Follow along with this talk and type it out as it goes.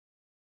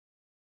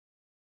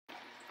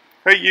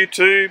Hey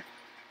YouTube,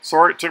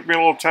 sorry it took me a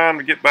little time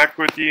to get back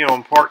with you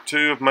on part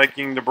 2 of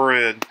making the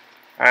bread.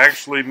 I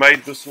actually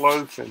made this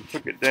loaf and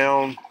took it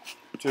down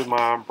to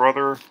my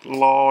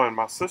brother-in-law and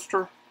my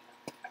sister,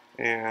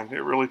 and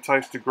it really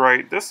tasted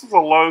great. This is a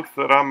loaf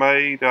that I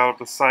made out of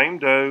the same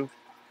dough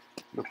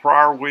the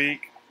prior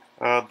week.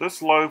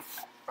 This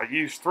loaf, I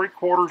used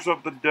 3/4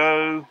 of the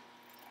dough,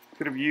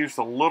 could have used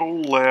a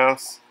little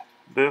less.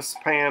 This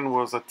pan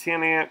was a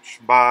 10-inch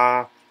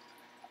by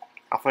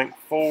I think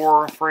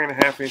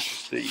 3.5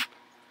 inches deep.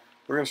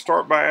 We're going to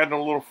start by adding a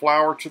little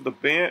flour to the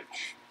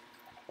bench.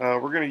 We're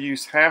going to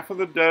use half of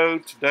the dough.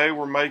 Today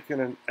we're making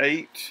an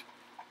 8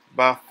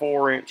 by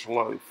 4-inch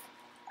loaf.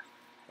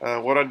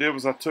 What I did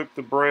was I took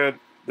the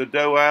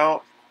dough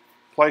out,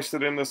 placed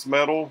it in this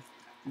metal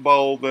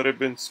bowl that had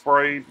been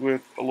sprayed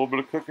with a little bit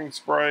of cooking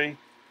spray,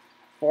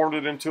 formed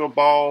it into a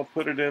ball,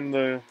 put it in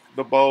the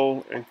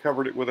bowl, and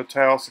covered it with a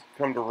towel so it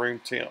could come to room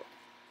temp.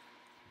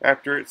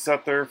 After it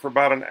sat there for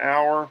about an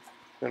hour,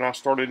 then I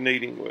started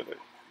kneading with it.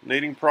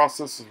 Kneading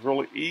process is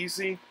really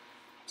easy.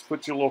 Just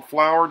put your little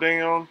flour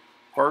down.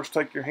 First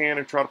take your hand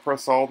and try to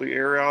press all the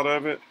air out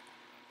of it.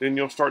 Then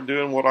you'll start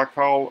doing what I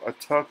call a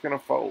tuck and a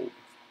fold.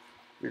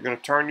 You're going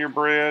to turn your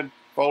bread,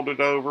 fold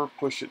it over,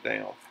 push it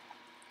down.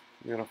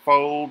 You're going to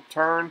fold,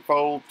 turn,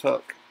 fold,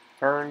 tuck.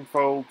 Turn,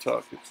 fold,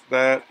 tuck. It's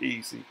that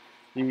easy.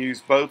 You can use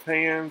both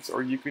hands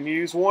or you can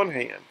use one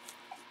hand.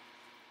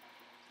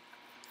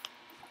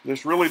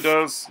 This really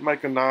does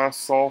make a nice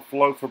soft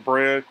loaf of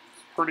bread.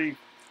 It's pretty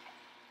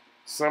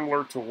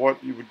similar to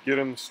what you would get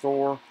in the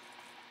store.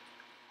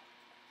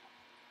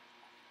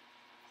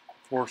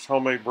 Of course,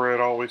 homemade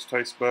bread always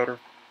tastes better.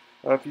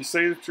 If you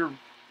see that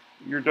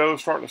your dough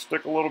is starting to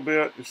stick a little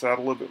bit, just add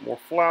a little bit more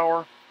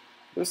flour.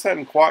 This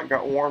hadn't quite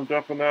got warmed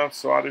up enough,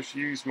 so I just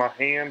used my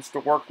hands to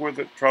work with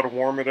it, try to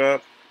warm it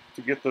up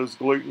to get those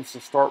glutens to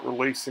start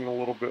releasing a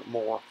little bit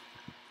more.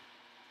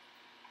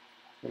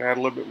 And add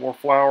a little bit more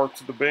flour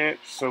to the bench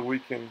so we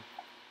can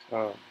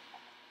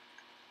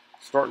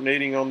start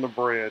kneading on the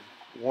bread.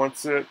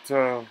 Once it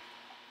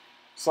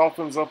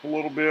softens up a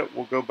little bit,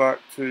 we'll go back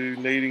to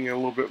kneading it a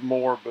little bit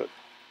more, but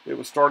it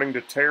was starting to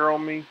tear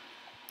on me,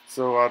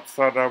 so I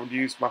decided I would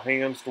use my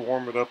hands to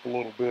warm it up a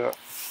little bit.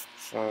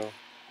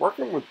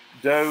 Working with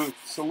dough,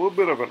 it's a little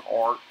bit of an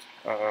art,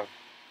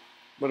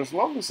 but as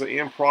long as the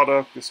end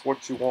product is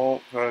what you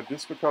want,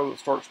 just because it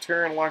starts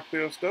tearing like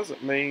this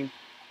doesn't mean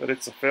that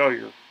it's a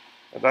failure.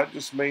 That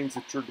just means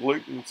that your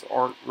glutens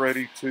aren't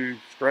ready to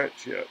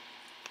stretch yet.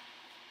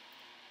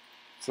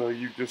 So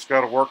you just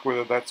got to work with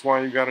it. That's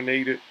why you got to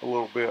knead it a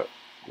little bit.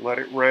 Let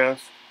it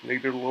rest.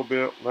 Knead it a little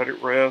bit. Let it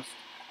rest.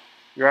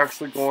 You're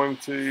actually going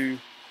to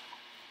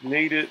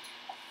knead it.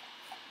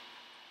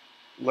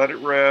 Let it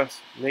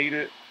rest. Knead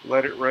it.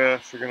 Let it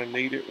rest. You're going to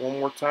knead it one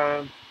more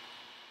time.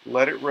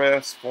 Let it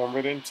rest. Form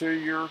it into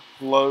your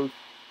loaf.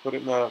 Put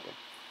it in the oven.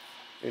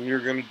 And you're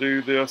going to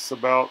do this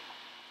about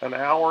an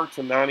hour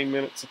to 90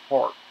 minutes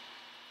apart.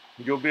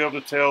 You'll be able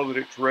to tell that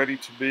it's ready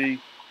to be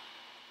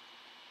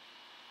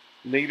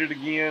kneaded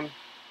again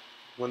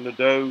when the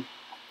dough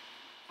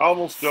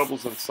almost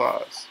doubles in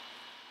size.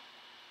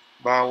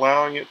 By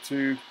allowing it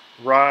to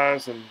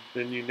rise and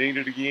then you knead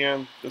it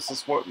again, this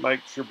is what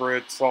makes your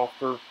bread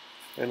softer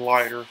and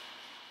lighter.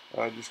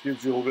 Just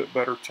gives you a little bit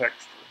better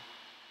texture.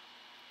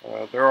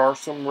 There are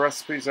some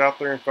recipes out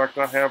there. In fact,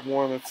 I have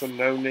one that's a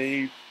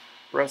no-knead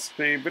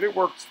recipe, but it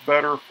works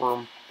better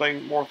for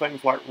more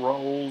things like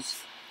rolls,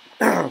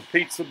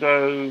 pizza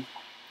dough,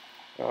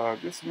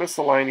 just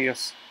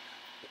miscellaneous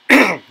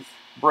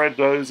bread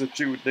doughs that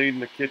you would need in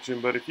the kitchen.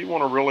 But if you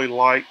want a really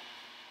light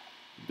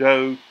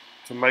dough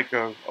to make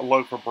a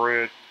loaf of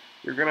bread,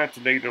 you're going to have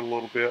to knead it a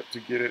little bit to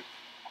get it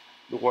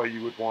the way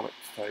you would want it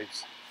to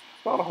taste.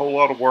 It's not a whole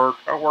lot of work.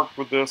 I worked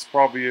with this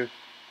probably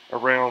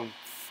around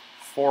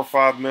 4 or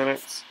 5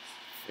 minutes,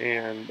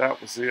 and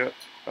that was it.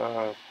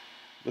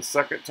 The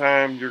second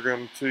time, you're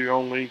going to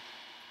only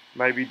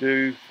maybe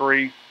do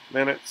 3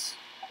 minutes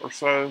or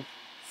so.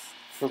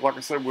 Because like I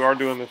said, we are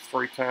doing this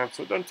 3 times,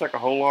 so it doesn't take a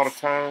whole lot of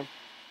time.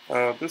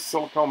 This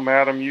silicone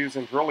mat I'm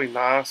using is really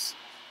nice,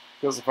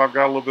 because if I've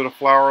got a little bit of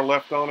flour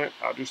left on it,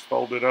 I just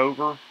fold it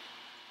over,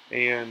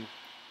 and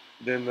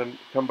then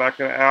come back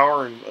in an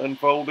hour and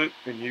unfold it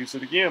and use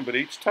it again. But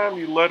each time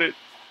you let it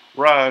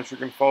rise, you're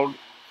going to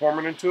form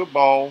it into a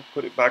ball,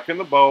 put it back in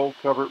the bowl,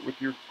 cover it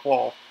with your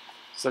cloth.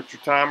 Set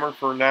your timer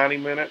for 90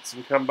 minutes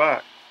and come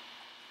back.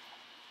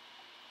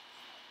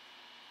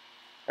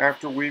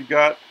 After we've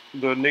got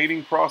the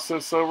kneading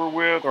process over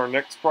with, our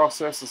next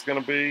process is going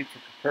to be to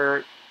prepare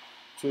it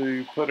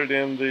to put it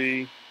in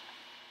the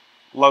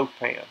loaf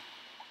pan.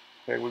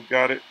 Okay, we've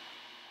got it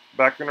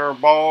back in our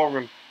ball.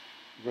 We're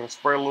going to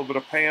spray a little bit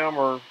of Pam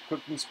or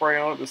cooking spray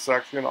on it. This is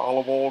actually an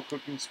olive oil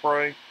cooking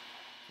spray.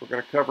 We're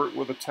going to cover it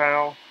with a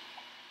towel.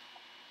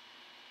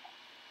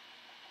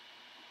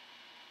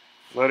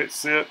 Let it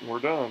sit and we're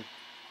done.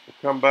 We'll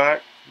come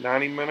back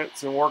 90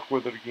 minutes and work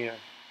with it again.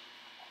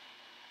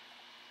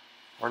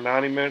 Our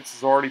 90 minutes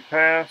has already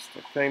passed.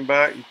 I came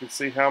back. You can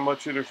see how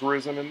much it has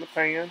risen in the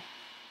pan.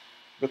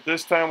 But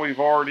this time we've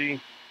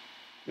already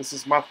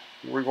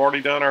we've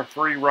already done our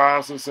 3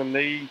 rises and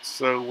kneads,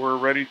 so we're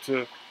ready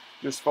to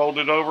just fold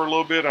it over a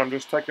little bit. I'm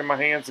just taking my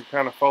hands and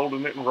kind of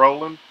folding it and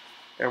rolling,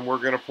 and we're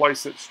going to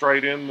place it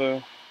straight in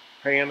the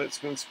pan that's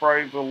been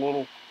sprayed with a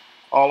little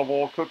olive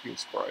oil cooking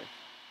spray.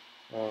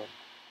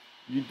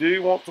 You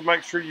do want to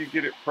make sure you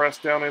get it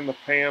pressed down in the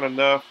pan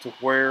enough to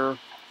where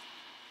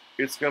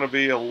it's going to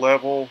be a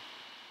level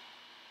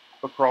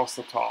across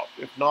the top.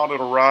 If not,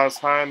 it'll rise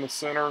high in the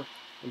center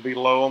and be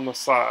low on the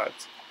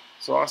sides.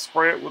 So I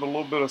spray it with a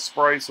little bit of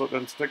spray so it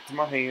doesn't stick to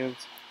my hands.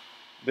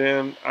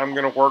 Then I'm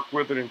going to work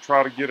with it and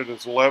try to get it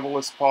as level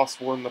as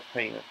possible in the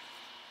pan.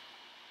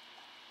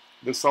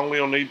 This only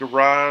will need to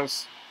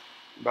rise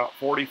about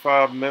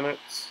 45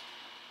 minutes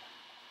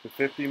to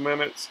 50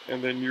 minutes,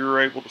 and then you're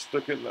able to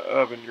stick it in the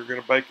oven. You're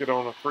going to bake it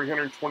on a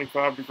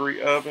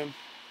 325-degree oven,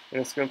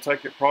 and it's going to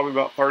take it probably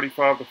about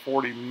 35 to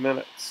 40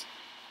 minutes.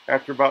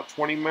 After about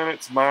 20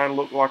 minutes, mine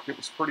looked like it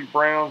was pretty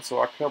brown,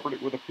 so I covered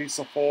it with a piece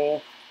of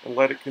foil and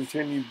let it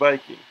continue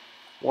baking.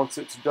 Once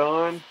it's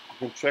done,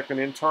 you can check an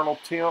internal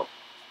temp.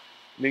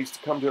 It needs to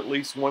come to at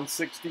least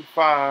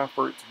 165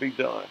 for it to be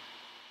done.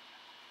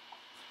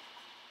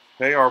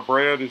 Okay, our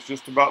bread is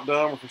just about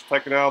done. We'll just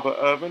take it out of the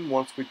oven.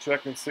 Once we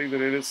check and see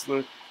that it is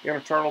the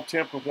internal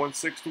temp of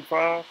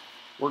 165,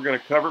 we're going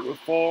to cover it with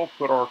foil,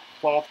 put our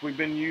cloth we've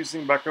been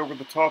using back over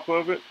the top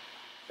of it,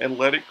 and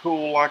let it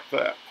cool like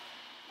that.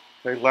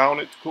 Okay, allowing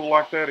it to cool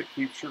like that, it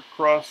keeps your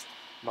crust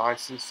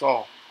nice and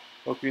soft.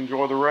 Hope you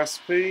enjoy the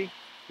recipe. If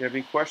you have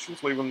any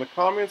questions, leave them in the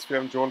comments. If you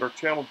haven't joined our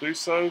channel, do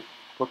so.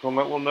 Click on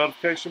that little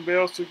notification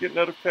bell so you get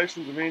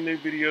notifications of any new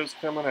videos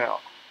coming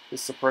out.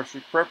 This is the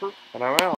Pressure Prepper, and I'm out.